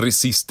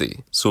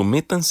Resiste,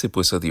 sométanse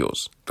pues a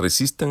Dios,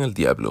 resistan al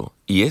diablo,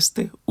 y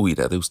éste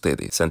huirá de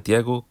ustedes.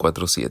 Santiago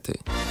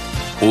 4:7.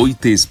 Hoy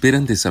te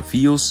esperan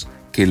desafíos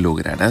que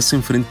lograrás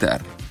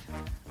enfrentar.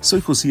 Soy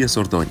Josías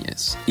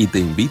Ordóñez y te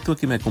invito a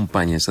que me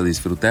acompañes a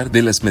disfrutar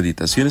de las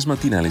meditaciones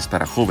matinales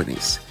para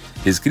jóvenes,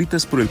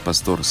 escritas por el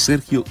pastor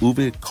Sergio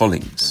V.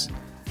 Collins.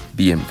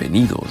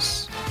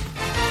 Bienvenidos.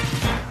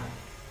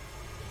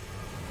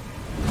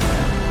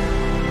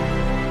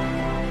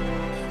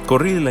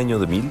 Corría el año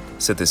de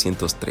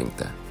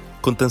 1730.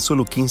 Con tan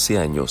solo 15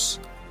 años,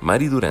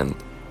 Marie Durand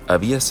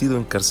había sido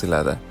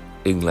encarcelada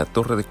en la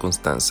Torre de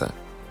Constanza,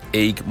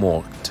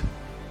 Aigues-Mortes,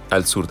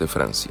 al sur de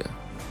Francia.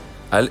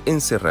 Al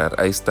encerrar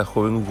a esta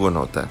joven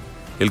hugonota,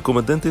 el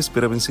comandante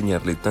esperaba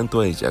enseñarle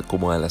tanto a ella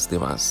como a las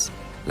demás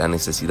la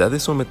necesidad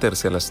de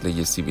someterse a las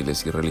leyes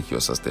civiles y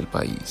religiosas del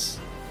país.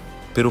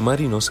 Pero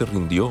Marie no se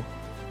rindió.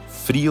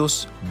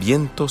 Fríos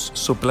vientos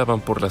soplaban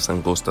por las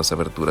angostas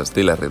aberturas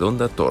de la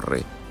redonda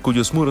torre,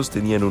 cuyos muros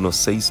tenían unos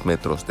 6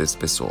 metros de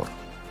espesor.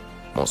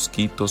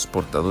 Mosquitos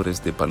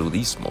portadores de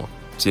paludismo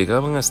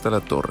llegaban hasta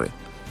la torre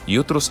y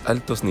otros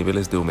altos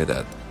niveles de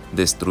humedad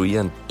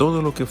destruían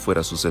todo lo que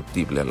fuera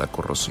susceptible a la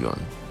corrosión.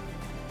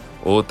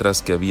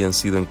 Otras que habían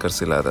sido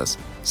encarceladas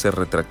se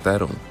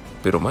retractaron,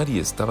 pero Marie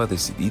estaba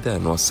decidida a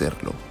no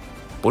hacerlo.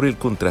 Por el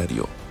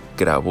contrario,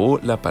 grabó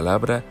la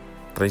palabra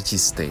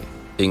 «resisté»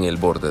 en el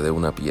borde de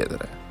una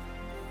piedra.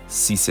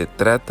 Si se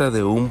trata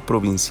de un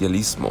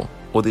provincialismo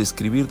o de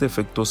escribir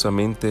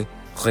defectuosamente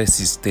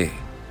 «resisté»,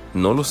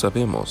 no lo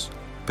sabemos,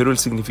 pero el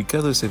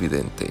significado es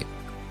evidente.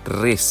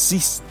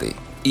 Resiste.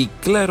 Y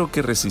claro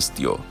que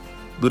resistió.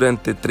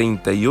 Durante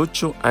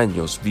 38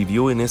 años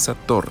vivió en esa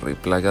torre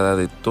plagada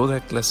de toda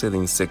clase de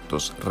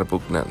insectos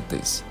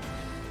repugnantes.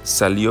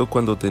 Salió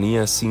cuando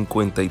tenía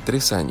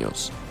 53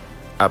 años,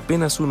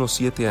 apenas unos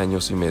 7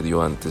 años y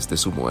medio antes de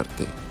su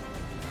muerte.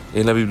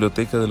 En la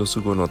biblioteca de los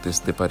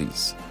hugonotes de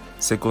París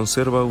se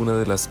conserva una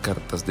de las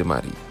cartas de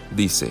Marie.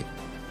 Dice: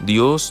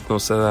 Dios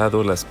nos ha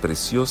dado las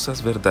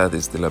preciosas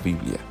verdades de la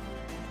Biblia.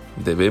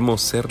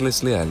 Debemos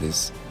serles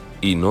leales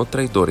y no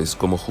traidores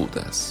como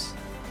Judas.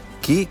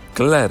 Qué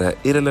clara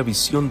era la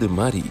visión de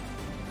Marie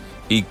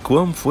y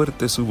cuán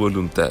fuerte su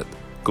voluntad,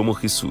 como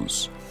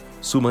Jesús,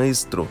 su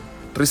maestro,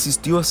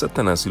 resistió a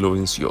Satanás y lo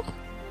venció.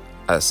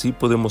 Así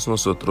podemos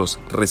nosotros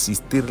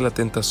resistir la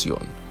tentación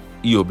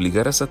y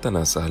obligar a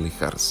Satanás a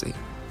alejarse.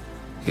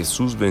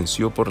 Jesús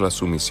venció por la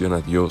sumisión a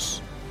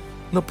Dios.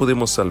 No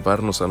podemos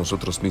salvarnos a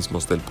nosotros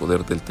mismos del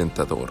poder del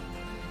tentador.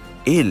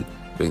 Él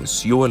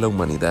venció a la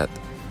humanidad,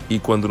 y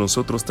cuando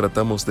nosotros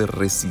tratamos de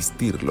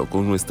resistirlo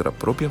con nuestra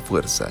propia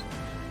fuerza,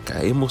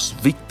 caemos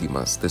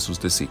víctimas de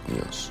sus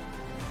designios.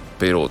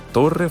 Pero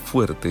torre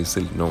fuerte es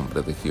el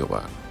nombre de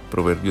Jehová.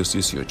 Proverbios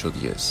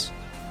 18:10.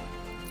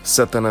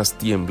 Satanás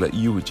tiembla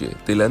y huye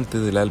delante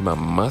del alma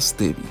más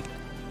débil,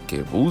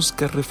 que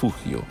busca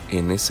refugio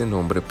en ese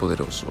nombre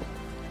poderoso.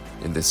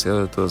 El deseo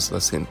de todas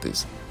las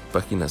gentes,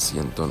 página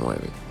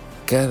 109.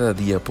 Cada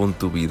día pon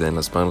tu vida en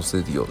las manos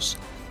de Dios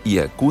y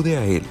acude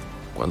a Él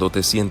cuando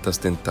te sientas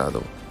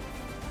tentado.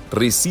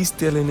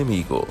 Resiste al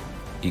enemigo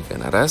y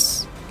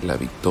ganarás la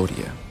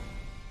victoria.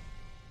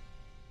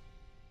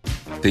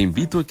 Te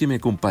invito a que me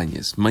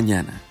acompañes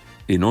mañana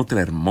en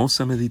otra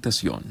hermosa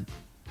meditación.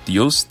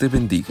 Dios te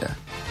bendiga.